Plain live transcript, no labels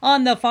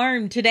On the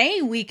farm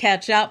today, we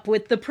catch up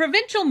with the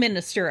Provincial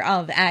Minister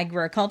of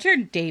Agriculture,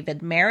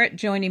 David Marit,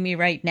 joining me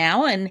right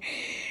now. And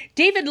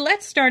David,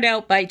 let's start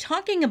out by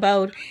talking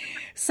about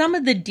some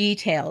of the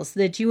details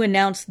that you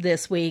announced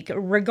this week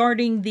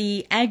regarding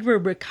the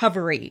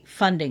Agri-Recovery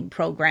Funding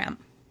Program.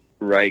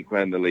 Right,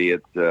 Glendalee.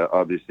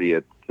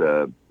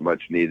 It's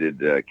much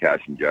needed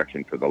cash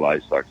injection for the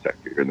livestock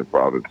sector here in the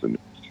province and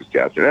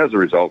Saskatchewan. As a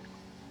result,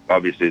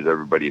 obviously, as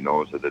everybody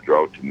knows, of the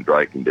drought and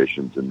dry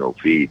conditions and no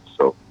feed.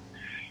 So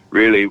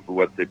really,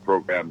 what the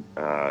program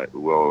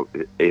will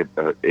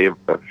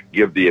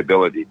give the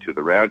ability to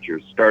the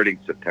ranchers, starting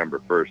September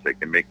 1st, they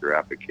can make their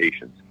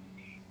applications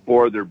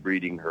for their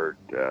breeding herd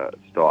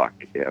stock,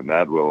 and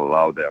that will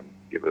allow them,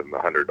 give them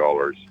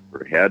 $100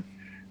 per head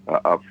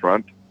up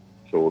front.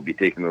 So we'll be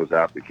taking those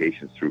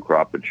applications through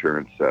crop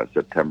insurance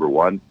September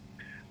 1.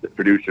 The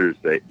producers,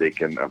 they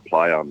can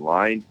apply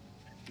online.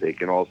 They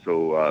can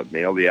also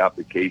mail the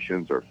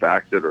applications or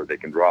fax it, or they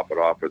can drop it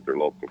off at their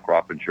local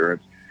crop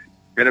insurance.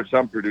 And if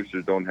some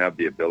producers don't have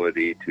the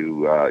ability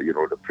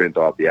to print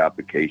off the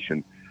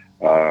application,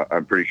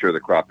 I'm pretty sure the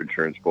crop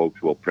insurance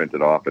folks will print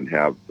it off and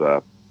have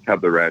the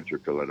rancher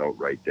fill it out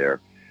right there.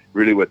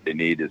 Really what they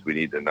need is we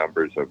need the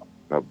numbers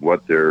of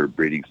what their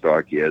breeding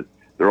stock is.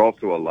 They're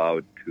also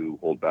allowed to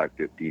hold back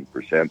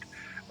 15%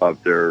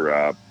 of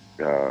their,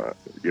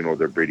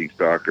 their breeding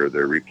stock or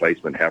their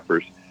replacement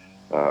heifers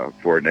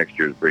for next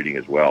year's breeding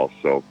as well.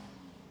 So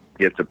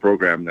it's a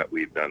program that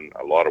we've done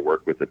a lot of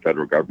work with the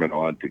federal government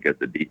on to get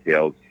the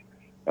details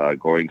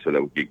going so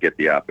that we could get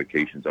the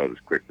applications out as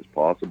quick as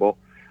possible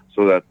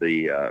so that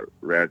the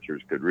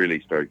ranchers could really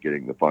start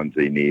getting the funds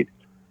they need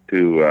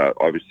to,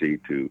 obviously,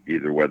 to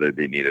either whether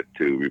they need it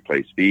to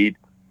replace feed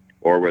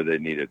or whether they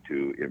need it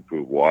to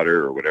improve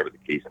water or whatever the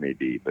case may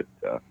be. But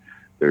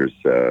there's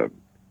the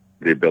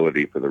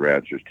ability for the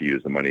ranchers to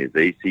use the money as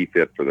they see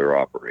fit for their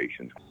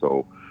operations.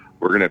 So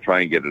we're going to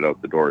try and get it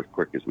out the door as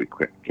quick as we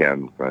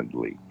can,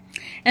 friendly.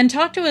 And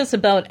talk to us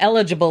about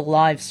eligible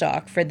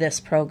livestock for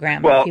this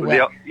program. Well,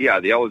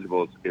 the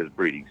eligible is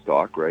breeding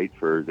stock, right,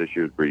 for this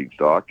year's breeding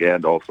stock.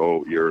 And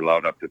also you're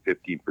allowed up to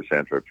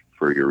 15%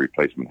 for your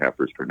replacement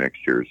heifers for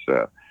next year's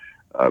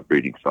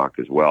breeding stock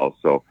as well.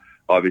 So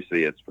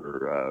obviously it's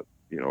for,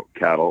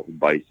 cattle,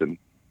 bison,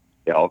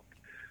 elk,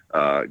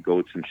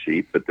 goats and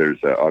sheep. But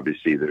there's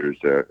obviously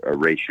a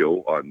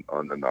ratio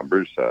on the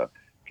numbers.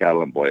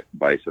 Cattle and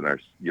bison are,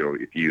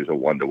 if you use a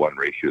 1-to-1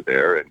 ratio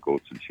there, and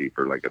goats and sheep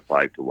are like a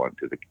 5-to-1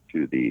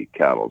 to the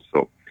cattle.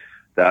 So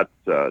that's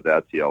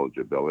the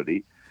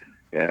eligibility,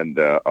 and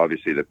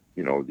obviously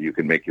you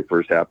can make your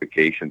first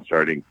application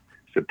starting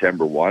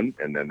September 1,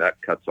 and then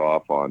that cuts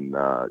off on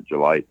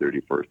July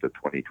 31st of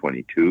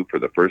 2022 for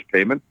the first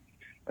payment,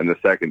 and the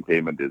second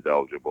payment is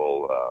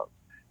eligible.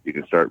 You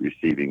can start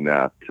receiving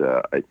that,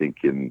 I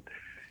think in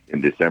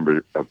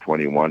December of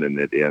 21, and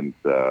it ends,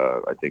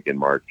 I think, in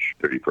March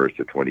 31st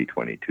of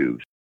 2022.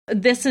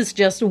 This is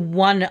just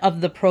one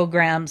of the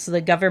programs the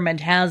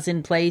government has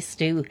in place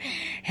to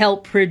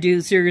help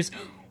producers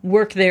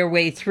work their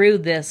way through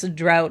this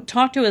drought.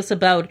 Talk to us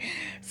about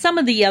some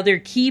of the other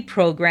key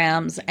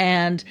programs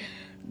and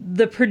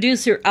the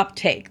producer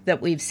uptake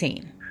that we've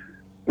seen.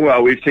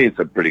 Well, we've seen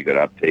some pretty good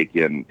uptake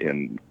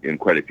in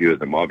quite a few of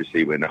them.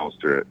 Obviously, we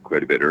announced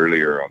quite a bit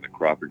earlier on the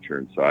crop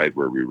insurance side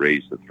where we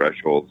raised the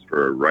thresholds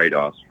for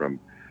write-offs from,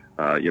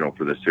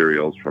 for the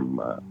cereals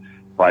from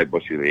 5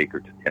 bushel an acre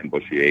to 10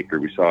 bushel an acre.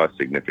 We saw a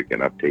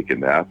significant uptake in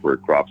that where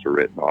crops were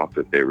written off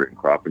if they were in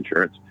crop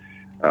insurance.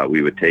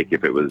 We would take,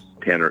 if it was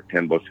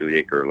 10 bushel an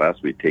acre or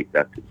less, we'd take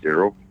that to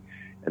 0.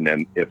 And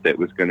then if it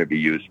was going to be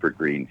used for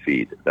green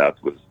feed,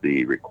 that was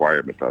the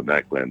requirement on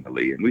that,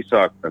 Glendalee. And we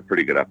saw a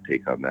pretty good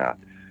uptake on that.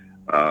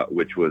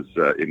 Which was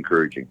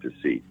encouraging to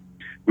see.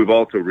 We've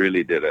also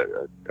really did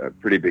a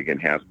pretty big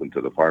enhancement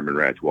to the Farm and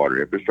Ranch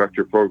Water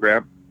Infrastructure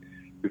Program.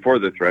 Before,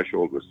 the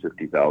threshold was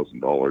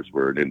 $50,000,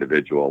 where an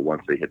individual,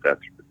 once they hit that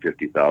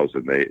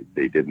 $50,000,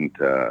 they didn't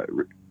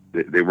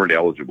they weren't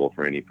eligible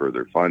for any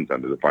further funds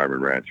under the Farm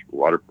and Ranch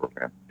Water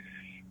Program.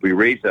 We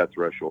raised that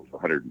threshold to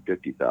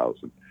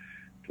 $150,000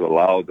 to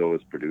allow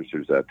those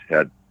producers that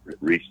had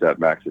reached that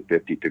max of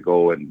 50 to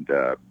go and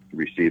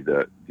receive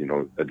the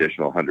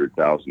additional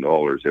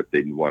 $100,000 if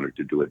they wanted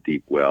to do a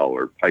deep well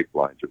or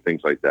pipelines or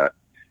things like that.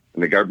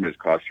 And the government is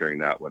cost sharing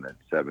that one at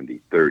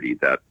 70-30.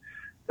 That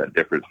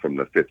difference from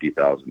the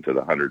 50,000 to the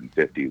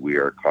 150, we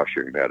are cost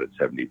sharing that at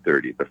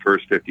 70-30. The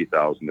first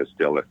 50,000 is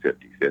still at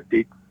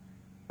 50-50,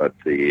 but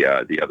the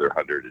other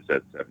 100 is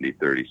at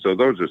 70-30. So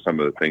those are some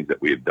of the things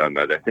that we have done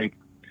that I think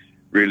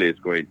really is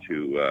going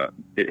to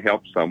it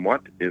helps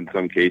somewhat in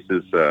some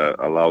cases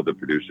allow the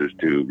producers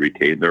to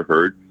retain their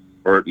herd,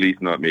 or at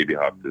least not maybe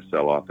have to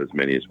sell off as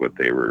many as what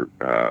they were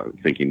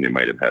thinking they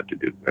might have had to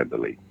do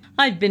independently.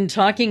 I've been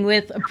talking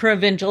with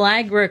Provincial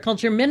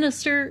Agriculture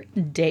Minister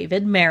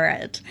David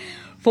Marit.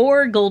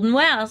 For Golden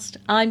West,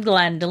 I'm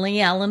Glendalee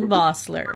Allen Vossler.